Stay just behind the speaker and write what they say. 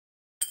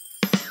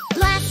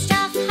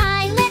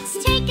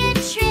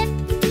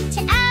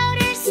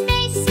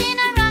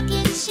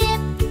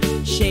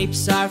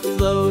Shapes are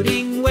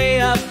floating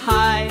way up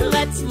high.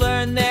 Let's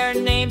learn their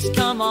names,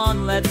 come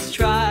on, let's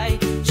try.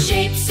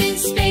 Shapes in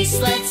space,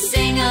 let's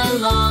sing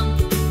along.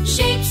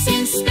 Shapes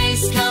in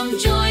space, come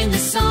join the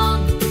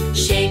song.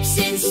 Shapes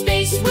in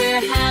space,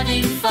 we're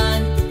having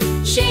fun.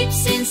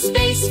 Shapes in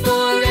space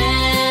for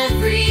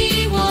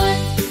everyone.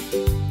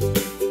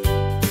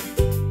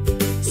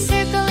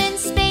 Circle in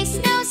space,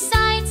 no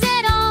sides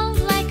at all.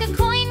 Like a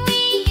coin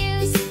we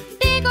use,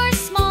 big or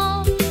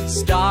small.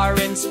 Star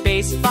in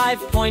space, 5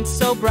 points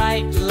so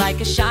bright. Like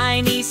a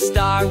shiny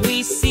star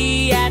we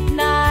see at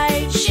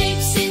night.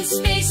 Shapes in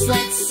space,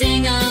 let's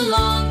sing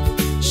along.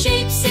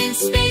 Shapes in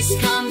space,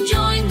 come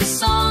join the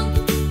song.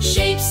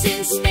 Shapes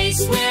in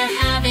space, we're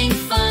having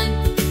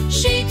fun.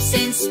 Shapes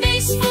in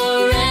space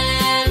for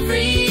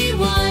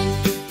everyone.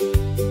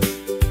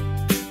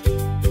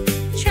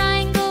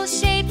 Triangle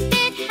shape,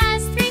 it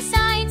has 3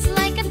 sides.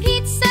 Like a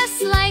pizza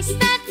slice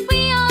that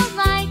we all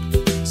like.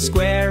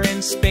 Square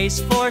in space,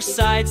 4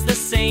 sides the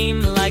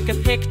same. Like a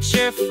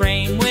picture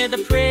frame with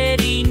a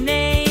pretty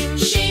name.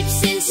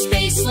 Shapes in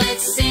space,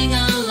 let's sing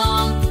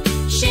along.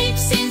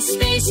 Shapes in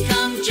space,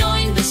 come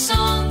join the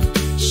song.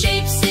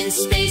 Shapes in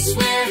space,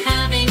 we're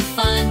having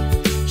fun.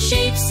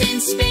 Shapes in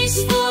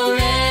space for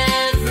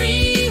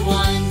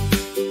everyone.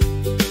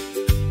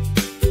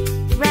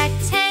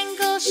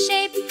 Rectangle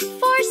shape,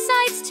 4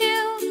 sides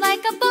too.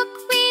 Like a book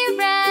we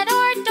read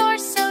or door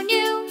so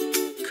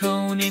new.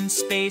 Cone in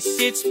space,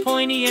 it's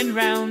pointy and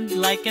round.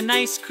 Like an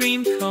ice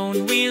cream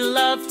cone we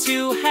love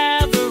to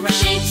have around.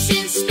 Shapes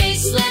in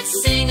space,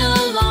 let's sing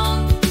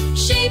along.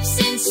 Shapes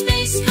in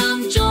space,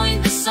 come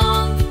join the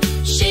song.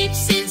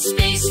 Shapes in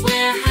space,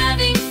 we're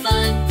having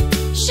fun.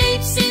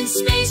 Shapes in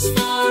space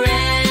for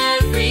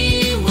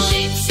everyone.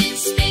 Shapes in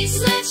space,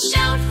 let's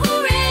shout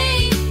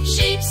hooray.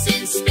 Shapes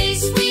in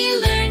space, we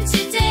learn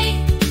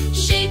today.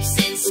 Shapes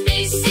in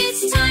space,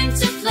 it's time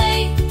to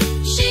play.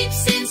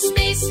 Shapes in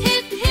space,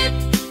 hip hip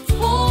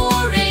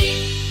hooray.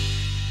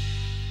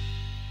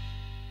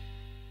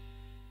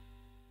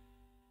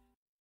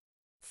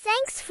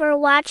 Thanks for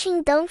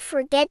watching. Don't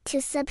forget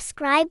to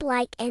subscribe,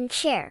 like, and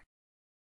share.